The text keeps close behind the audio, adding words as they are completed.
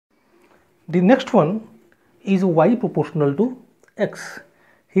The next one is y proportional to x.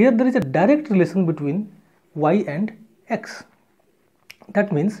 Here there is a direct relation between y and x.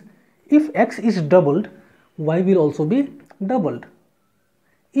 That means if x is doubled, y will also be doubled.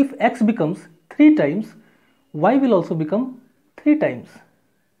 If x becomes 3 times, y will also become 3 times.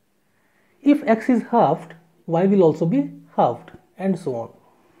 If x is halved, y will also be halved, and so on.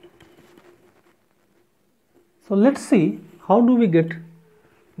 So let's see how do we get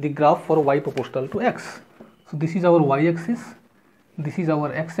the graph for y proportional to x. So this is our y-axis, this is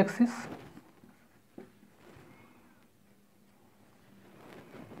our x-axis.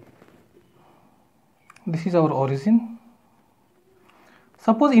 This is our origin.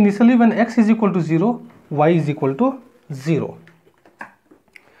 Suppose initially when x is equal to 0, y is equal to 0.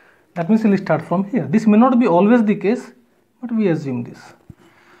 That means we will start from here. This may not be always the case, but we assume this.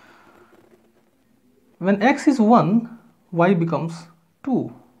 When x is 1, y becomes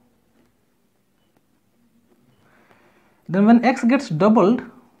 2. Then when x gets doubled,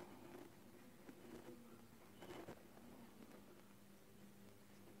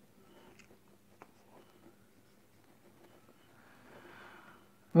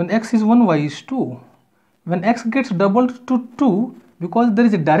 when x is 1, y is 2. When x gets doubled to 2, because there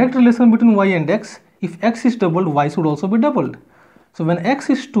is a direct relation between y and x, if x is doubled, y should also be doubled. So when x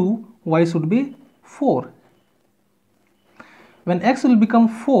is 2, y should be 4. When x will become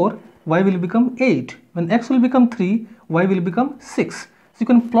 4, y will become 8. When x will become 3, y will become 6. So you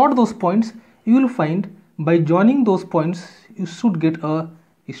can plot those points. You will find by joining those points, you should get a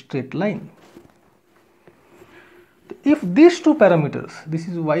straight line. If these two parameters, this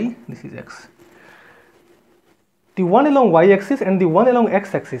is y, this is x, the one along y-axis and the one along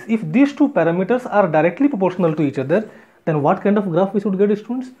x-axis, if these two parameters are directly proportional to each other, then what kind of graph we should get,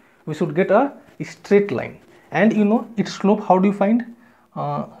 students? We should get a straight line. And you know its slope, how do you find?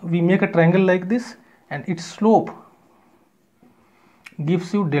 We make a triangle like this, and its slope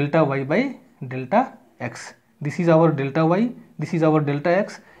gives you delta y by delta x. This is our delta y, this is our delta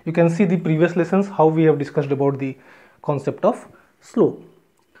x. You can see the previous lessons how we have discussed about the concept of slope.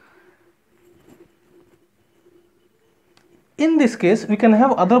 In this case, we can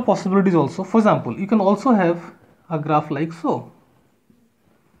have other possibilities also. For example, you can also have a graph like so.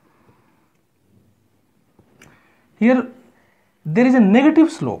 Here there is a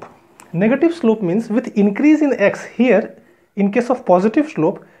negative slope. Negative slope means with increase in x. Here in case of positive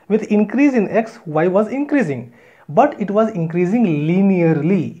slope, with increase in x, y was increasing, but it was increasing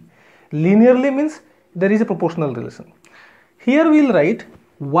linearly. Linearly means there is a proportional relation. Here we will write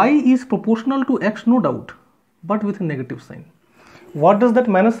y is proportional to x, no doubt, but with a negative sign. What does that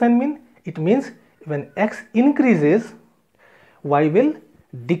minus sign mean? It means when x increases, y will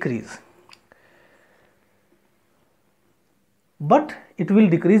decrease. But it will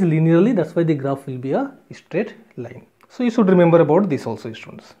decrease linearly, that's why the graph will be a straight line. So you should remember about this also,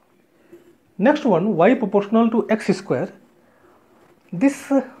 students. Next one, y proportional to x square.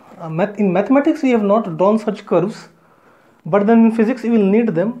 This in mathematics we have not drawn such curves, but then in physics you will need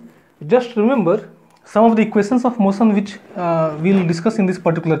them. Just remember some of the equations of motion which we will discuss in this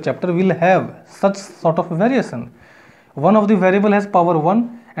particular chapter will have such sort of variation. One of the variable has power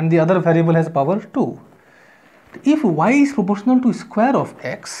 1 and the other variable has power 2. If y is proportional to square of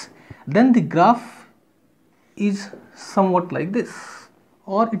x, then the graph is somewhat like this,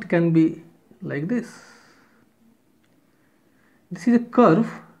 or it can be like this. This is a curve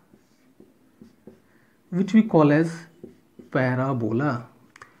which we call as parabola.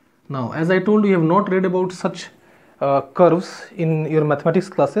 Now, as I told you, have not read about such curves in your mathematics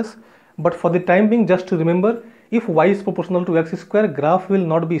classes, but for the time being, just to remember, if y is proportional to x square, graph will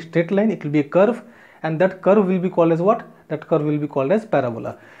not be a straight line, it will be a curve, and that curve will be called as what? That curve will be called as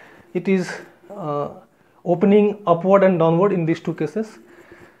parabola. It is opening upward and downward in these two cases.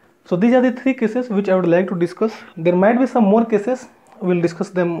 So these are the three cases which I would like to discuss. There might be some more cases, we will discuss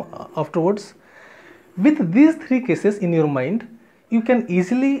them afterwards. With these three cases in your mind, you can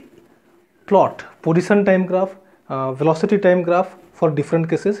easily plot position time graph, velocity time graph for different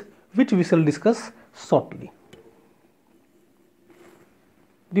cases, which we shall discuss shortly.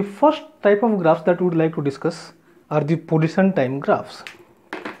 The first type of graphs that we would like to discuss are the position time graphs.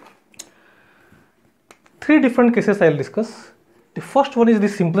 Three different cases I will discuss. The first one is the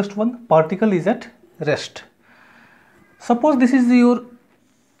simplest one. Particle is at rest. Suppose this is your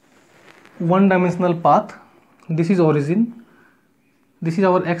one-dimensional path. This is origin. This is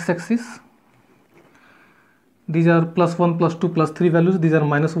our x-axis. These are +1, +2, +3 values. These are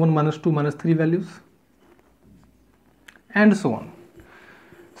 -1, -2, -3 values, and so on.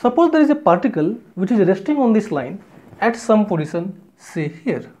 Suppose there is a particle which is resting on this line at some position, say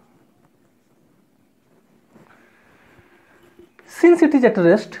here. Since it is at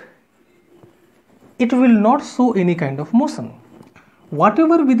rest, it will not show any kind of motion.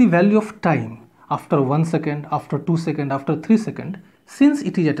 Whatever be the value of time, after 1 second, after 2 seconds, after 3 seconds, since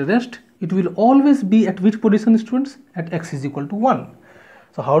it is at rest, it will always be at which position, students? At x is equal to 1.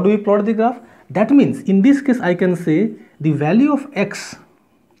 So how do we plot the graph? That means in this case I can say the value of x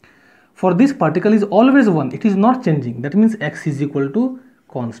for this particle is always 1. It is not changing. That means x is equal to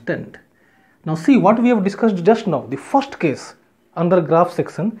constant. Now see what we have discussed just now. The first case under graph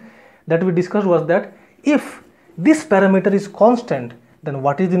section that we discussed was that if this parameter is constant, then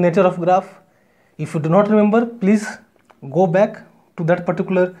what is the nature of graph? If you do not remember, please go back to that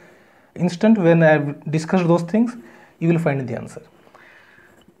particular instant when I have discussed those things. You will find the answer.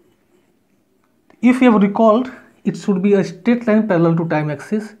 If you have recalled, it should be a straight line parallel to time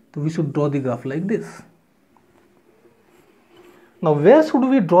axis. So we should draw the graph like this. Now where should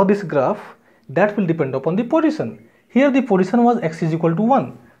we draw this graph? That will depend upon the position. Here the position was x is equal to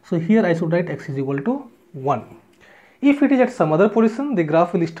 1. So here I should write x is equal to 1. If it is at some other position, the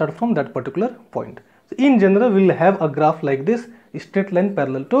graph will start from that particular point. So in general, we will have a graph like this, a straight line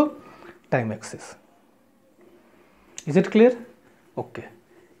parallel to time axis. Is it clear? Okay.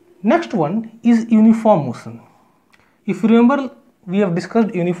 Next one is uniform motion. If you remember, we have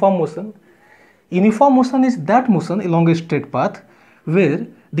discussed uniform motion. Uniform motion is that motion along a straight path where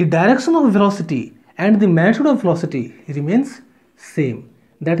the direction of velocity and the magnitude of velocity remains same.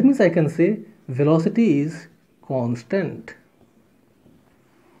 That means I can say velocity is constant.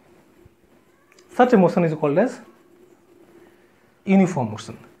 Such a motion is called as uniform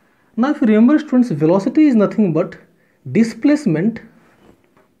motion. Now if you remember, students, velocity is nothing but displacement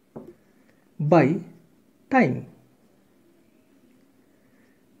by time.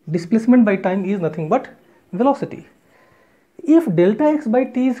 Displacement by time is nothing but velocity. If delta x by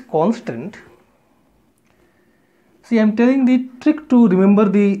t is constant, see, I am telling the trick to remember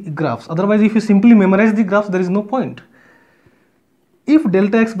the graphs. Otherwise, if you simply memorize the graphs, there is no point. If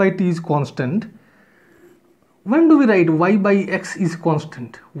delta x by t is constant, when do we write y by x is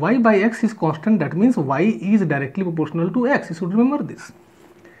constant? Y by x is constant, that means y is directly proportional to x. You should remember this.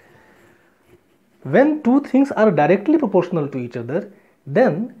 When two things are directly proportional to each other,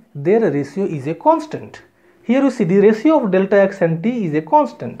 then their ratio is a constant. Here you see the ratio of delta x and t is a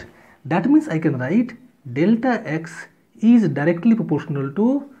constant. That means I can write delta x is directly proportional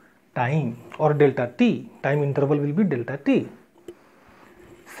to time or delta t. Time interval will be delta t.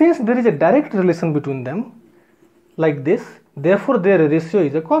 Since there is a direct relation between them like this, therefore their ratio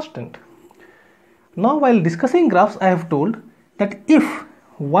is a constant. Now while discussing graphs, I have told that if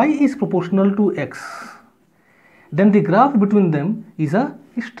y is proportional to x, then the graph between them is a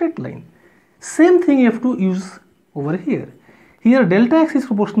straight line. Same thing you have to use over here. Here delta x is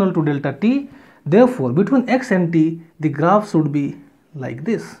proportional to delta t. Therefore, between x and t, the graph should be like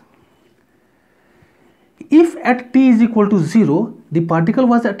this. If at t is equal to 0, the particle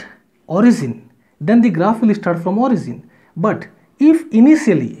was at origin, then the graph will start from origin. But if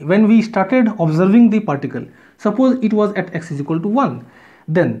initially, when we started observing the particle, suppose it was at x is equal to 1,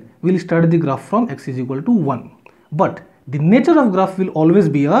 then we will start the graph from x is equal to 1. But the nature of graph will always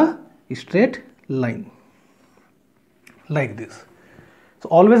be a straight line, like this. So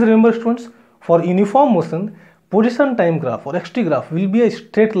always remember, students, for uniform motion, position time graph or xt graph will be a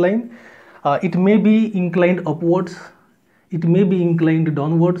straight line. It may be inclined upwards, it may be inclined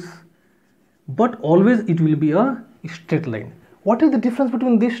downwards, but always it will be a straight line. What is the difference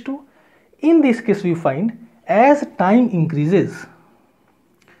between these two? In this case, we find as time increases,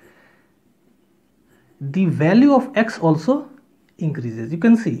 the value of x also increases. You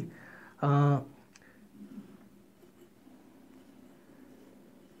can see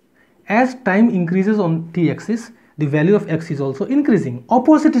as time increases on t-axis, the value of x is also increasing.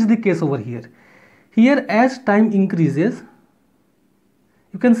 Opposite is the case over here. Here as time increases,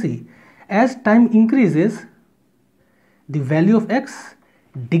 you can see as time increases, the value of x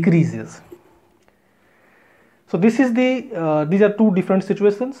decreases. So this is the these are two different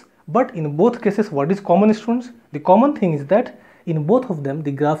situations, but in both cases what is common, students? The common thing is that in both of them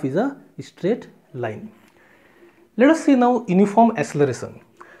the graph is a straight line. Let us see now uniform acceleration.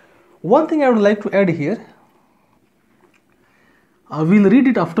 One thing I would like to add here, we'll read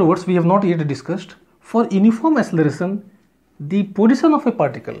it afterwards, we have not yet discussed. For uniform acceleration, the position of a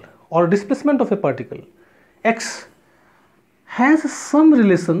particle or displacement of a particle x has some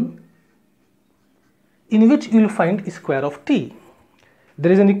relation in which you will find square of t.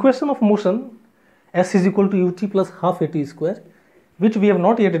 There is an equation of motion s is equal to ut plus half at square, which we have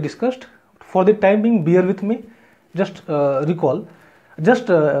not yet discussed. For the time being, bear with me, just recall, just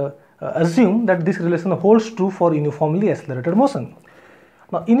assume that this relation holds true for uniformly accelerated motion.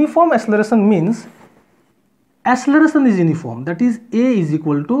 Now, uniform acceleration means acceleration is uniform, that is a is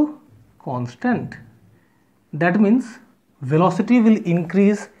equal to constant. That means velocity will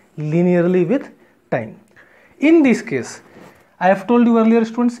increase linearly with time. In this case, I have told you earlier,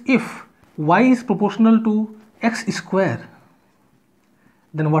 students, if y is proportional to x square,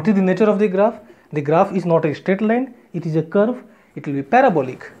 then what is the nature of the graph? The graph is not a straight line, it is a curve, it will be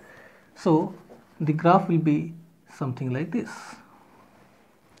parabolic. So the graph will be something like this.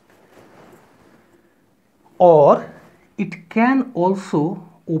 Or it can also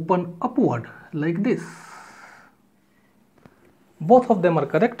open upward like this. Both of them are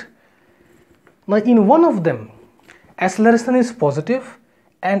correct. Now in one of them acceleration is positive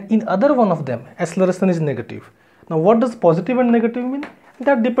and in other one of them acceleration is negative. Now what does positive and negative mean?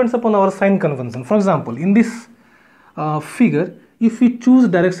 That depends upon our sign convention. For example, in this figure, if we choose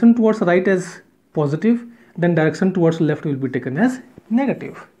direction towards right as positive, then direction towards left will be taken as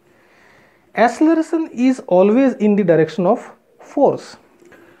negative. Acceleration is always in the direction of force.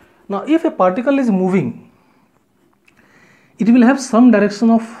 Now if a particle is moving, it will have some direction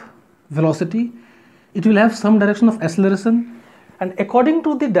of velocity, it will have some direction of acceleration, and according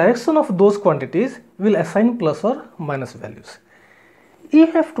to the direction of those quantities, we will assign plus or minus values. You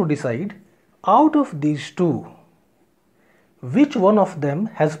have to decide out of these two, which one of them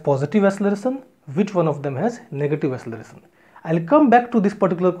has positive acceleration, which one of them has negative acceleration. I will come back to this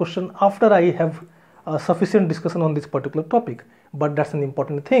particular question after I have sufficient discussion on this particular topic, but that's an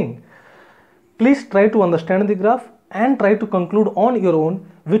important thing. Please try to understand the graph and try to conclude on your own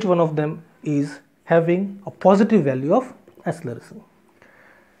which one of them is having a positive value of acceleration.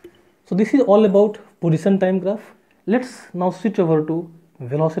 So this is all about position time graph. Let's now switch over to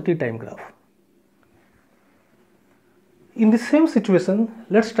velocity time graph. In the same situation,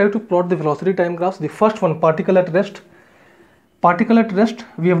 let's try to plot the velocity time graphs. The first one, particle at rest. Particle at rest,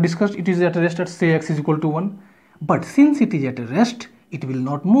 we have discussed it is at rest at say x is equal to 1. But since it is at rest, it will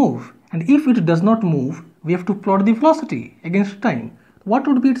not move. And if it does not move, we have to plot the velocity against time. What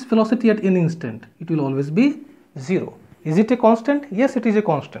would be its velocity at any instant? It will always be 0. Is it a constant? Yes, it is a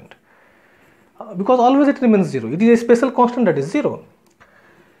constant. Because always it remains 0. It is a special constant, that is 0.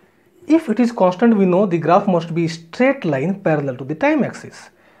 If it is constant, we know the graph must be straight line parallel to the time axis.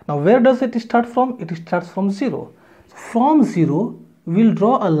 Now where does it start from? It starts from 0. From 0, we will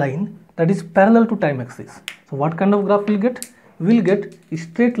draw a line that is parallel to time axis. So what kind of graph we will get? We will get a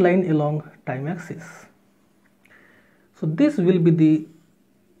straight line along time axis. So this will be the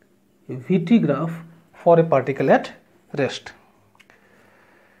Vt graph for a particle at rest.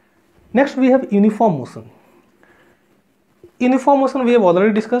 Next we have uniform motion. Uniform motion we have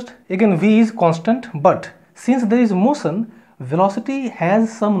already discussed. Again, v is constant, but since there is motion, velocity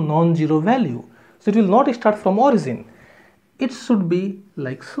has some non-zero value. So it will not start from origin. It should be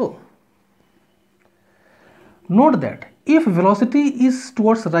like so. Note that if velocity is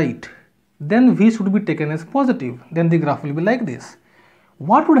towards right, then v should be taken as positive. Then the graph will be like this.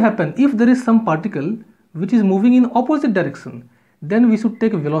 What would happen if there is some particle which is moving in opposite direction? Then we should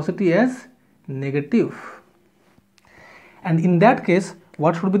take velocity as negative. And in that case,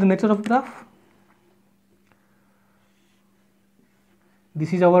 what should be the nature of graph?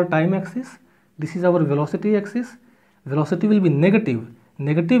 This is our time axis. This is our velocity axis. Velocity will be negative.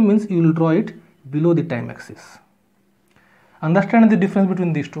 Negative means you will draw it below the time axis. Understand the difference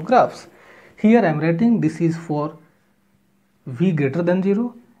between these two graphs. Here I am writing this is for v greater than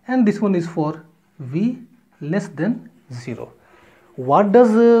 0 and this one is for v less than 0. What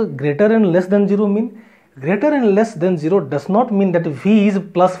does greater and less than 0 mean? Greater and less than 0 does not mean that v is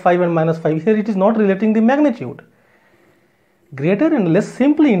plus 5 and minus 5. Here it is not relating the magnitude. Greater and less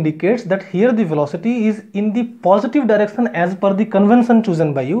simply indicates that here the velocity is in the positive direction as per the convention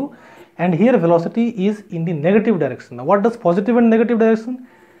chosen by you, and here velocity is in the negative direction. Now what does positive and negative direction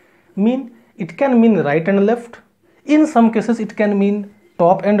mean? It can mean right and left. In some cases it can mean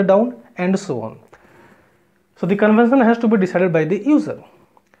top and down and so on. So the convention has to be decided by the user.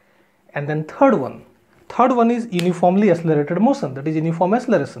 And then third one is uniformly accelerated motion, that is uniform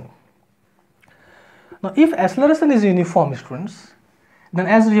acceleration. Now if acceleration is uniform, students, then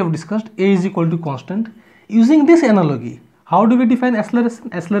as we have discussed, a is equal to constant. Using this analogy, how do we define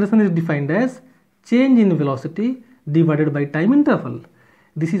acceleration? Acceleration is defined as change in velocity divided by time interval.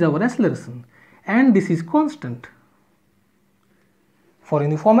 This is our acceleration and this is constant for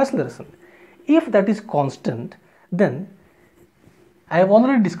uniform acceleration. If that is constant, then I have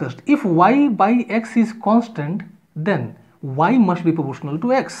already discussed, if y by x is constant, then y must be proportional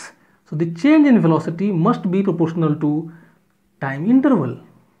to x. So the change in velocity must be proportional to time interval.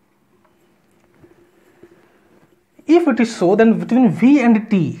 If it is so, then between v and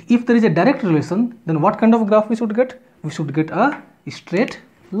t, if there is a direct relation, then what kind of graph we should get? We should get a straight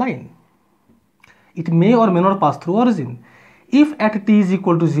line. It may or may not pass through origin. If at t is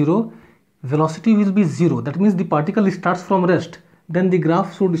equal to 0, velocity will be 0. That means the particle starts from rest. Then the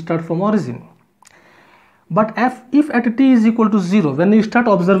graph should start from origin. But if at t is equal to 0, when you start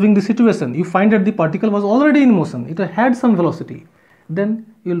observing the situation, you find that the particle was already in motion. It had some velocity. Then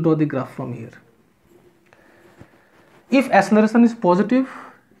you will draw the graph from here. If acceleration is positive,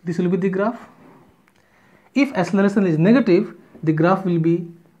 this will be the graph. If acceleration is negative, the graph will be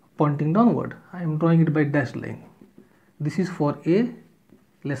pointing downward. I am drawing it by dashed line. This is for a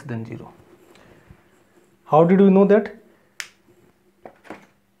less than 0. How did we know that?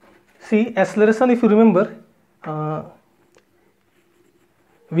 See, acceleration, if you remember,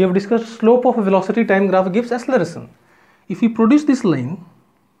 we have discussed slope of velocity time graph gives acceleration. If we produce this line,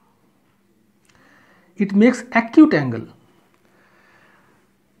 it makes acute angle.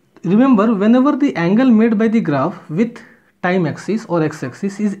 Remember, whenever the angle made by the graph with time axis or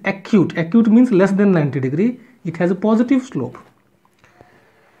x-axis is acute, acute means less than 90 degree, it has a positive slope.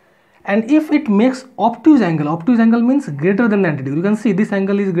 And if it makes obtuse angle means greater than 90 degree. You can see this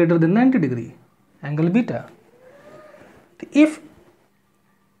angle is greater than 90 degree, angle beta. If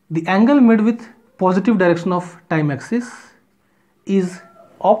the angle made with positive direction of time axis is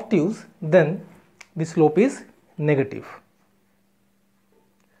obtuse, then the slope is negative.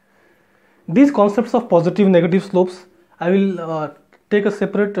 These concepts of positive, negative slopes, I will take a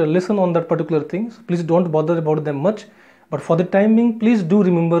separate lesson on that particular thing. So please don't bother about them much. But for the time being, please do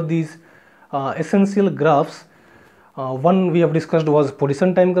remember these essential graphs. One we have discussed was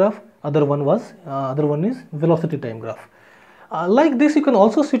position time graph. Other one is velocity time graph. Like this, you can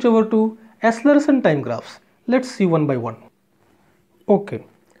also switch over to acceleration time graphs. Let's see one by one. Okay.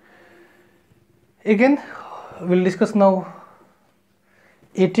 Again, we'll discuss now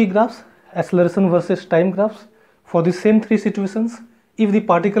AT graphs, acceleration versus time graphs. For the same three situations, if the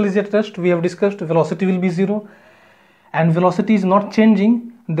particle is at rest, we have discussed velocity will be 0 and velocity is not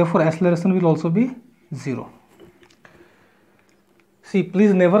changing, therefore acceleration will also be 0. See,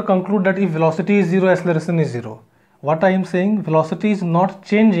 please never conclude that if velocity is 0, acceleration is 0. What I am saying, velocity is not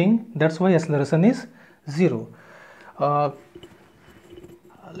changing, that's why acceleration is 0.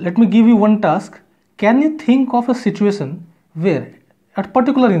 Let me give you one task. Can you think of a situation where at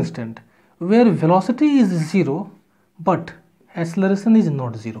particular instant where velocity is 0 but acceleration is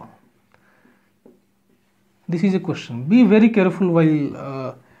not 0? This is a question. Be very careful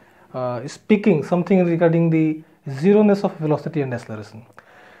while speaking something regarding the zeroness of velocity and acceleration.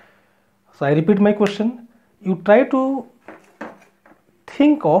 So I repeat my question. You try to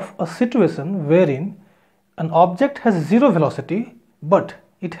think of a situation wherein an object has 0 velocity but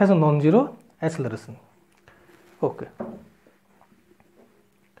it has a non-zero acceleration. Okay.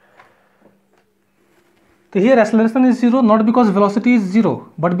 So here acceleration is 0 not because velocity is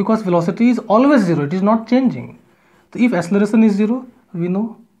 0 but because velocity is always 0, it is not changing. So if acceleration is 0, we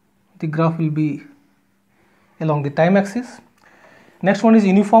know the graph will be along the time axis. Next one is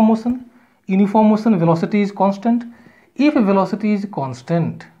uniform motion. Uniform motion, velocity is constant. If velocity is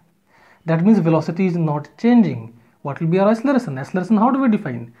constant, that means velocity is not changing. What will be our acceleration? Acceleration, how do we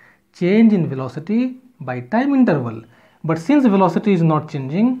define? Change in velocity by time interval. But since velocity is not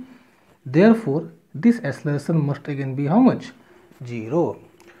changing, therefore this acceleration must again be how much? 0.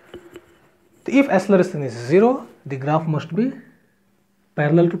 If acceleration is 0, the graph must be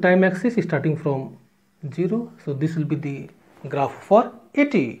parallel to time axis starting from 0. So this will be the graph for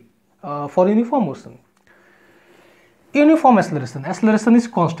AT, for uniform motion. Uniform acceleration. Acceleration is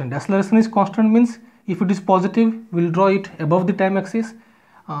constant. Acceleration is constant means if it is positive, we will draw it above the time axis.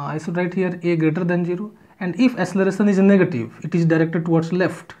 I should write here a greater than 0. And if acceleration is negative, it is directed towards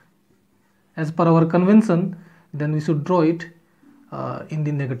left. As per our convention, then we should draw it in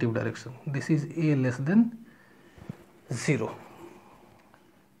the negative direction. This is a less than 0.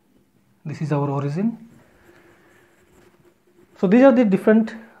 This is our origin. So these are the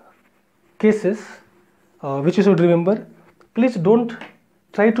different cases which you should remember. Please don't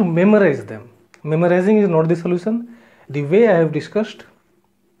try to memorize them. Memorizing is not the solution. The way I have discussed,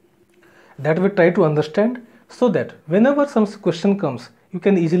 that we try to understand so that whenever some question comes, you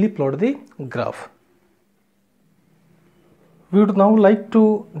can easily plot the graph. We would now like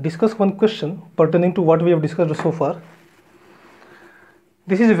to discuss one question pertaining to what we have discussed so far.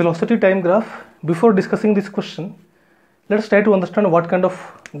 This is a velocity time graph. Before discussing this question, let's try to understand what kind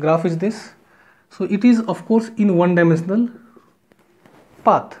of graph is this. So it is of course in one-dimensional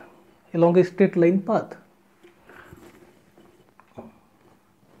path, along a straight line path.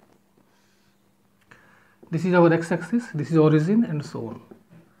 This is our x-axis, this is origin, and so on.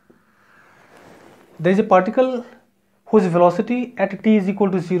 There is a particle whose velocity at t is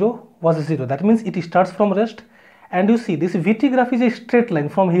equal to 0 was 0. That means it starts from rest, and you see this vt graph is a straight line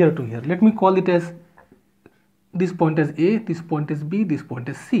from here to here. Let me call it as this point as A, this point is B, this point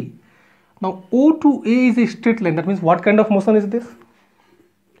is C. Now O to A is a straight line. That means what kind of motion is this?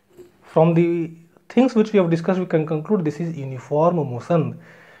 From the things which we have discussed, we can conclude this is uniform motion.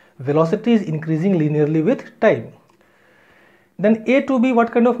 Velocity is increasing linearly with time. Then A to B,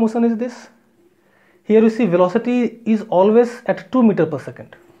 what kind of motion is this? Here you see velocity is always at 2 meters per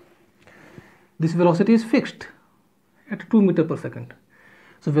second. This velocity is fixed at 2 meters per second.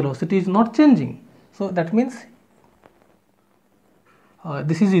 So velocity is not changing. So that means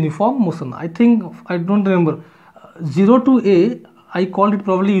this is uniform motion. I think, I don't remember, 0 to A, I called it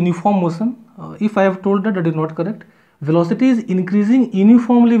probably uniform motion. If I have told that, that is not correct. Velocity is increasing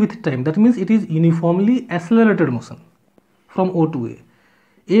uniformly with time. That means it is uniformly accelerated motion from O to A.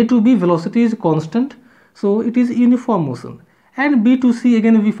 A to B, velocity is constant, so it is uniform motion. And B to C,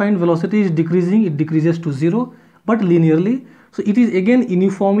 again we find velocity is decreasing, it decreases to 0, but linearly. So it is again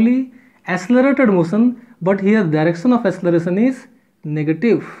uniformly accelerated motion, but here direction of acceleration is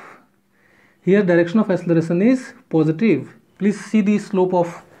negative. Here direction of acceleration is positive. Please see the slope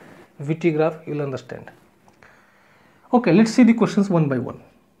of VT graph, you will understand. Okay, let's see the questions one by one.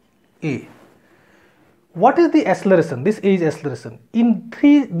 A. What is the acceleration? This A is acceleration in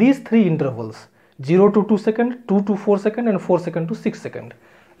these three intervals: 0 to 2 second, 2 to 4 second, and 4 second to 6 second.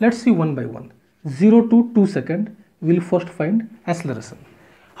 Let's see one by one. 0 to 2 second, we will first find acceleration.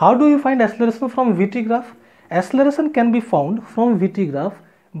 How do you find acceleration from VT graph? Acceleration can be found from VT graph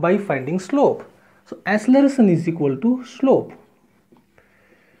by finding slope. So acceleration is equal to slope.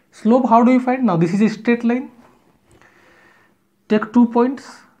 Slope, how do you find? Now this is a straight line. Take 2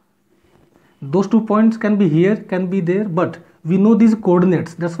 points. Those 2 points can be here, can be there, but we know these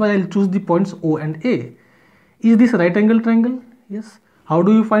coordinates. That's why I'll choose the points O and A. Is this right angle triangle? Yes. How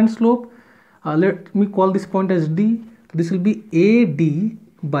do you find slope? Let me call this point as D. This will be AD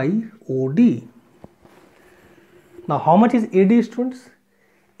by OD. Now how much is AD, students?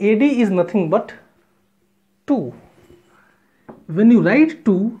 AD is nothing but 2. When you write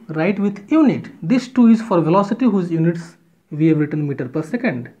 2, write with unit. This 2 is for velocity whose units we have written meter per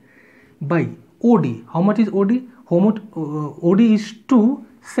second, by OD. How much is OD? OD is 2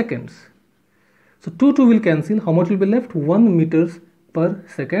 seconds. So 2 will cancel. How much will be left? 1 meters per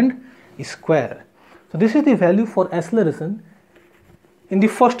second square. So this is the value for acceleration in the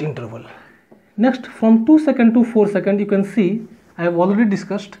first interval. Next, from 2 second to 4 second, you can see I have already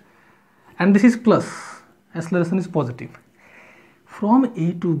discussed, and this is plus, acceleration is positive. From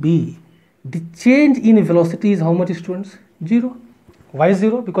A to B, the change in velocity is how much, students? 0. Why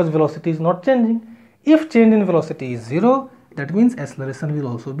 0? Because velocity is not changing. If change in velocity is 0, that means acceleration will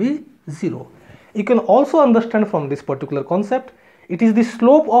also be 0. You can also understand from this particular concept, it is the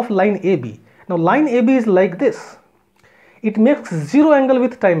slope of line AB. Now line AB is like this. It makes 0 angle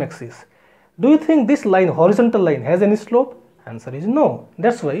with time axis. Do you think this line, horizontal line, has any slope? Answer is no.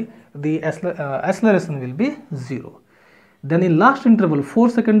 That's why the acceleration will be 0. Then in last interval, 4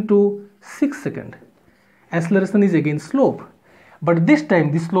 second to 6 second, acceleration is again slope. But this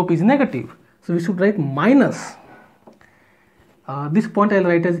time this slope is negative. So we should write minus. This point I will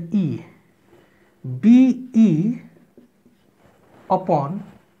write as E. BE upon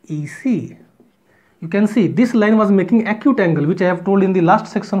EC. You can see this line was making acute angle, which I have told in the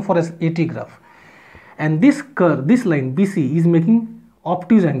last section for AT graph. And this curve, this line BC is making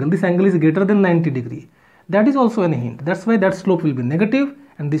obtuse angle. This angle is greater than 90 degree. That is also a hint. That's why that slope will be negative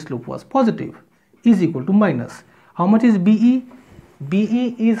and this slope was positive, is equal to minus. How much is BE?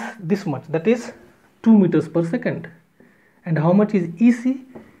 BE is this much, that is 2 meters per second. And how much is EC?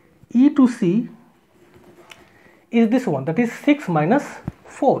 E to C is this one, that is 6 minus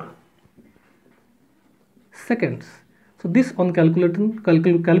 4 seconds. So this on calculation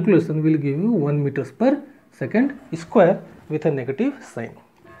will give you 1 meters per second square with a negative sign.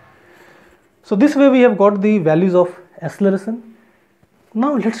 So this way we have got the values of acceleration.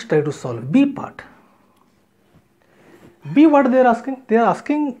 Now let's try to solve B part. B, what they are asking? They are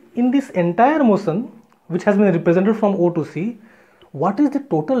asking, in this entire motion which has been represented from O to C, what is the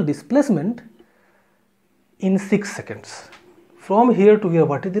total displacement in 6 seconds? From here to here,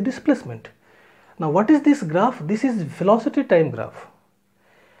 what is the displacement? Now what is this graph? This is velocity time graph.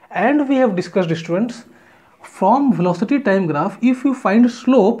 And we have discussed, students, from velocity time graph, if you find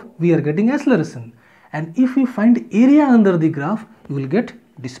slope, we are getting acceleration. And if you find area under the graph, you will get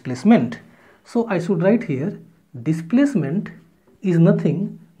displacement. So I should write here, displacement is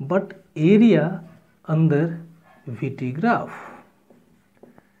nothing but area under VT graph.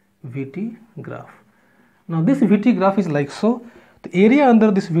 VT graph. Now this VT graph is like so. The area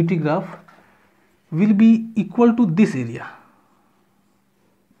under this VT graph will be equal to this area,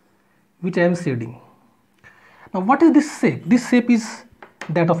 which I am shading. Now what is this shape? This shape is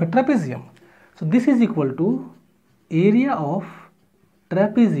that of a trapezium. So this is equal to area of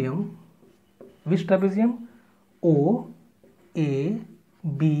trapezium. Which trapezium? O, A,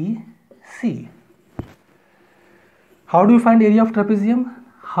 B, C. How do you find area of trapezium?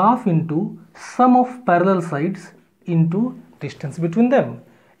 Half into sum of parallel sides into distance between them.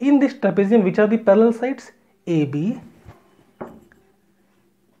 In this trapezium, which are the parallel sides? AB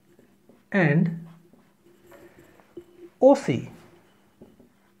and OC.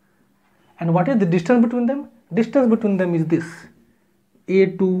 And what is the distance between them? Distance between them is this, A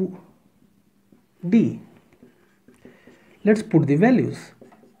to D. Let's put the values.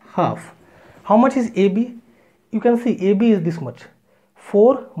 Half. How much is AB? You can see AB is this much.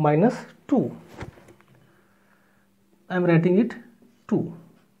 4 minus 2. I am writing it 2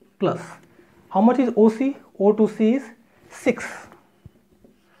 plus. How much is OC? O to C is 6.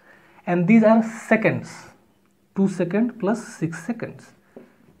 And these are seconds. 2 seconds plus 6 seconds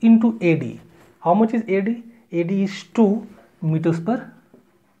into AD. How much is AD? AD is 2 meters per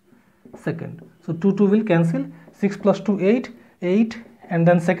second. So 2 will cancel. 6 plus 2 8, and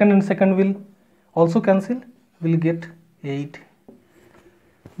then second and second will also cancel. We'll get 8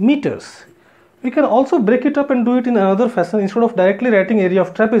 meters. We can also break it up and do it in another fashion. Instead of directly writing area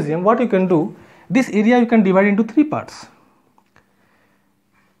of trapezium, what you can do, this area you can divide into 3 parts.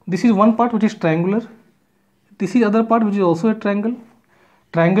 This is one part which is triangular. This is other part which is also a triangle.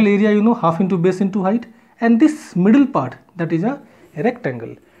 Triangle area, you know, half into base into height, and this middle part, that is a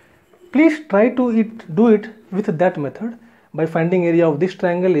rectangle. Please try to do it with that method by finding area of this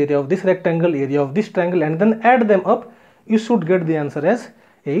triangle, area of this rectangle, area of this triangle, and then add them up. You should get the answer as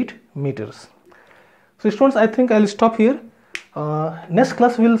 8 meters. So students, I think I'll stop here. Next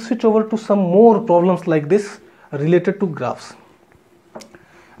class we'll switch over to some more problems like this related to graphs.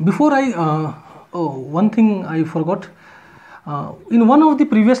 Before one thing I forgot. In one of the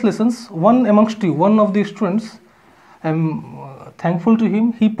previous lessons, one of the students, I'm thankful to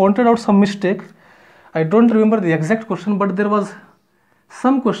him, he pointed out some mistake. I don't remember the exact question, but there was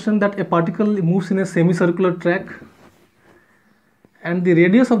some question that a particle moves in a semicircular track and the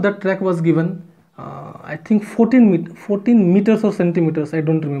radius of that track was given, I think 14 meters or centimeters, I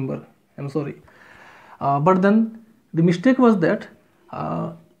don't remember, I'm sorry. But then the mistake was that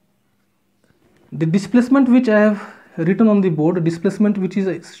the displacement which I have written on the board, displacement which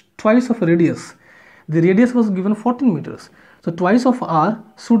is twice of radius, the radius was given 14 meters. So twice of r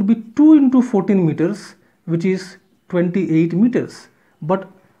should be 2 into 14 meters, which is 28 meters. But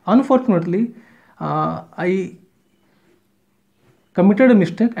unfortunately, I committed a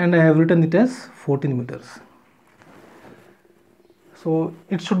mistake and I have written it as 14 meters. So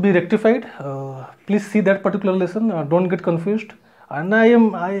it should be rectified. Please see that particular lesson. Don't get confused. And I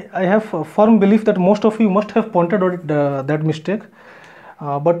have a firm belief that most of you must have pointed out that mistake.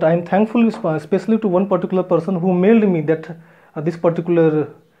 But I am thankful especially to one particular person who mailed me that this particular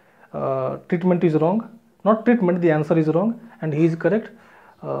treatment is wrong. Not treatment, the answer is wrong, and he is correct.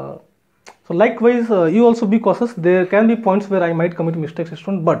 So likewise, you also be cautious. There can be points where I might commit mistakes,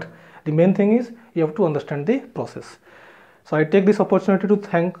 student, but the main thing is you have to understand the process. So I take this opportunity to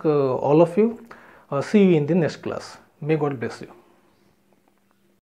thank all of you. See you in the next class. May God bless you.